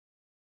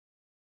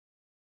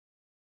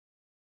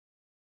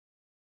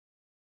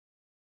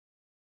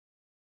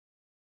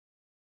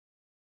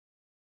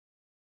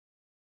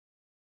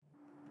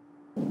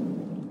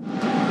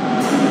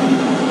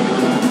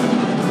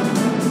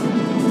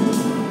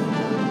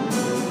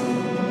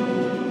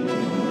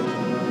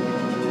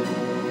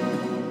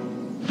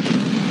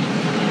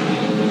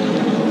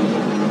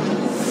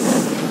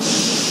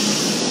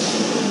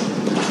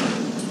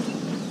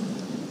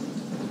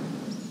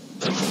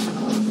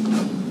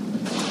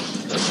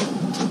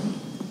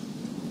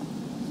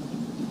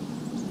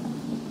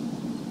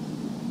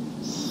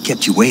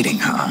Kept you waiting,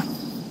 huh?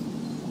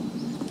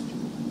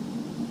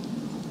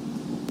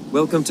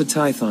 Welcome to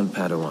Tython,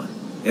 Padawan.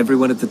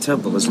 Everyone at the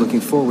temple is looking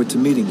forward to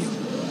meeting you.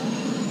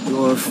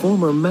 Your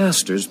former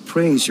masters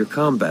praise your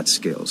combat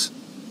skills.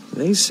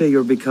 They say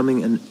you're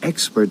becoming an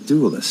expert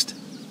duelist.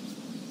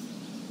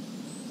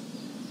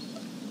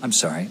 I'm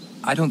sorry.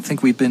 I don't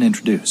think we've been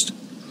introduced.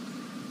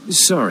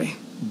 Sorry.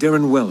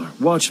 Darren Weller,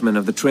 watchman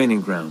of the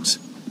training grounds.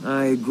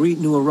 I greet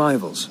new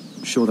arrivals,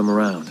 show them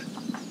around.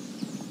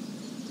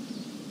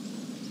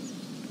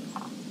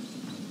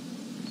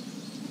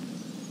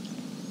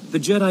 The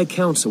Jedi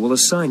Council will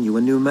assign you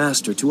a new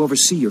master to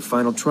oversee your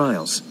final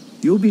trials.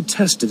 You'll be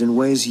tested in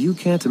ways you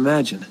can't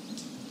imagine.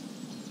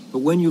 But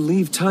when you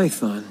leave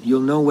Tython,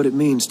 you'll know what it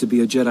means to be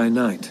a Jedi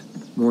Knight.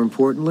 More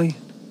importantly,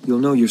 you'll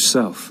know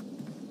yourself.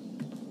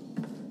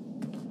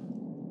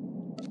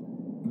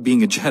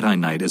 Being a Jedi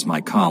Knight is my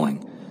calling.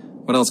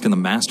 What else can the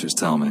Masters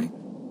tell me?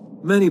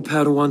 Many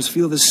Padawans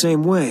feel the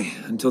same way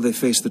until they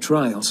face the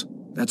trials.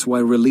 That's why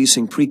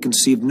releasing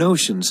preconceived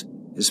notions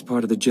is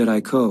part of the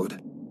Jedi Code.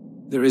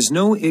 There is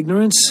no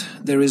ignorance,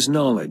 there is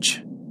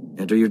knowledge.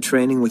 Enter your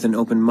training with an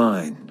open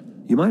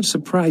mind. You might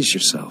surprise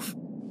yourself.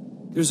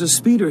 There's a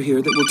speeder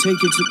here that will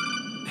take you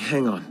to...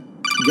 Hang on.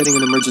 I'm getting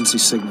an emergency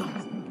signal.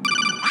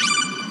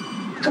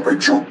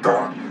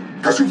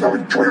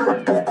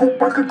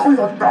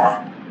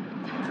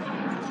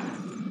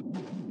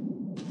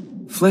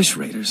 Flesh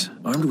Raiders,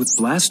 armed with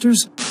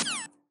blasters?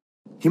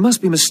 He must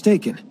be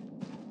mistaken.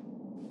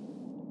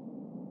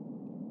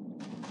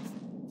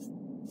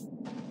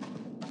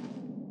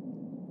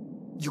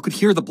 You could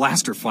hear the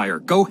blaster fire.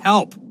 Go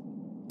help!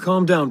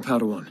 Calm down,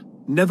 Padawan.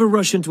 Never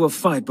rush into a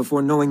fight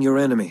before knowing your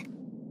enemy.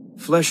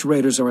 Flesh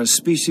Raiders are a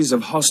species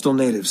of hostile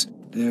natives.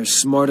 They're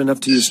smart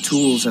enough to use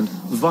tools and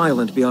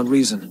violent beyond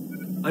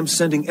reason. I'm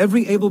sending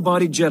every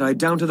able-bodied Jedi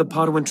down to the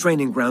Padawan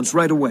training grounds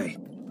right away.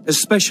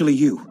 Especially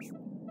you.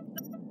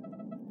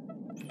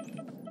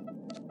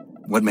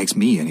 What makes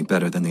me any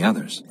better than the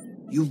others?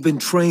 You've been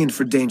trained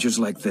for dangers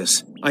like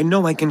this. I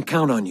know I can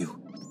count on you.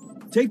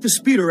 Take the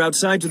speeder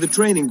outside to the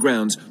training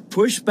grounds,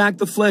 push back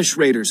the Flesh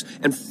Raiders,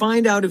 and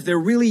find out if they're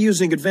really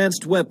using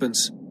advanced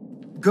weapons.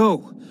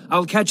 Go.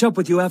 I'll catch up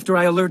with you after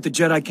I alert the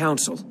Jedi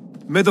Council.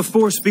 May the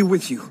Force be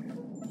with you.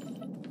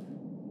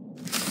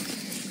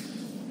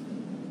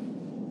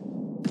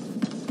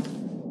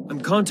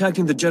 I'm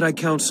contacting the Jedi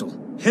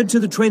Council. Head to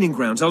the training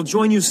grounds. I'll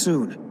join you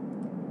soon.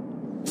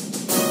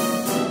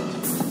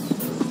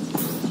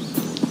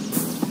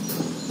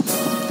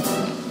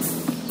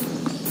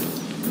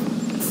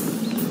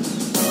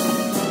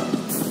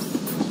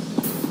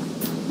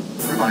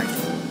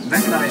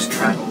 Mechanized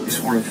travel is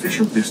for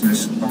official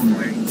business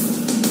only.